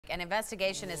An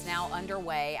investigation is now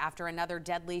underway after another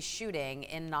deadly shooting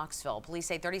in Knoxville. Police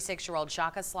say 36-year-old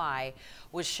Chaka Sligh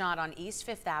was shot on East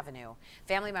 5th Avenue.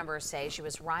 Family members say she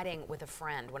was riding with a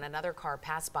friend when another car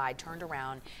passed by, turned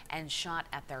around, and shot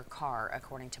at their car,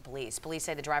 according to police. Police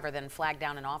say the driver then flagged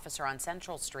down an officer on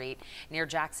Central Street near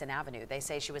Jackson Avenue. They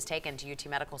say she was taken to UT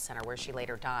Medical Center, where she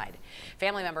later died.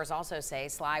 Family members also say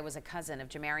Sligh was a cousin of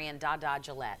Jamarion Dada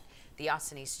Gillette. The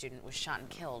Austin East student was shot and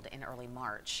killed in early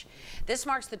March. This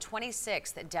marks the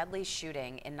 26th deadly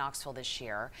shooting in Knoxville this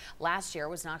year. Last year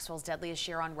was Knoxville's deadliest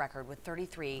year on record with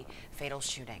 33 fatal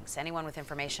shootings. Anyone with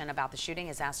information about the shooting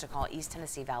is asked to call East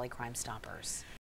Tennessee Valley Crime Stoppers.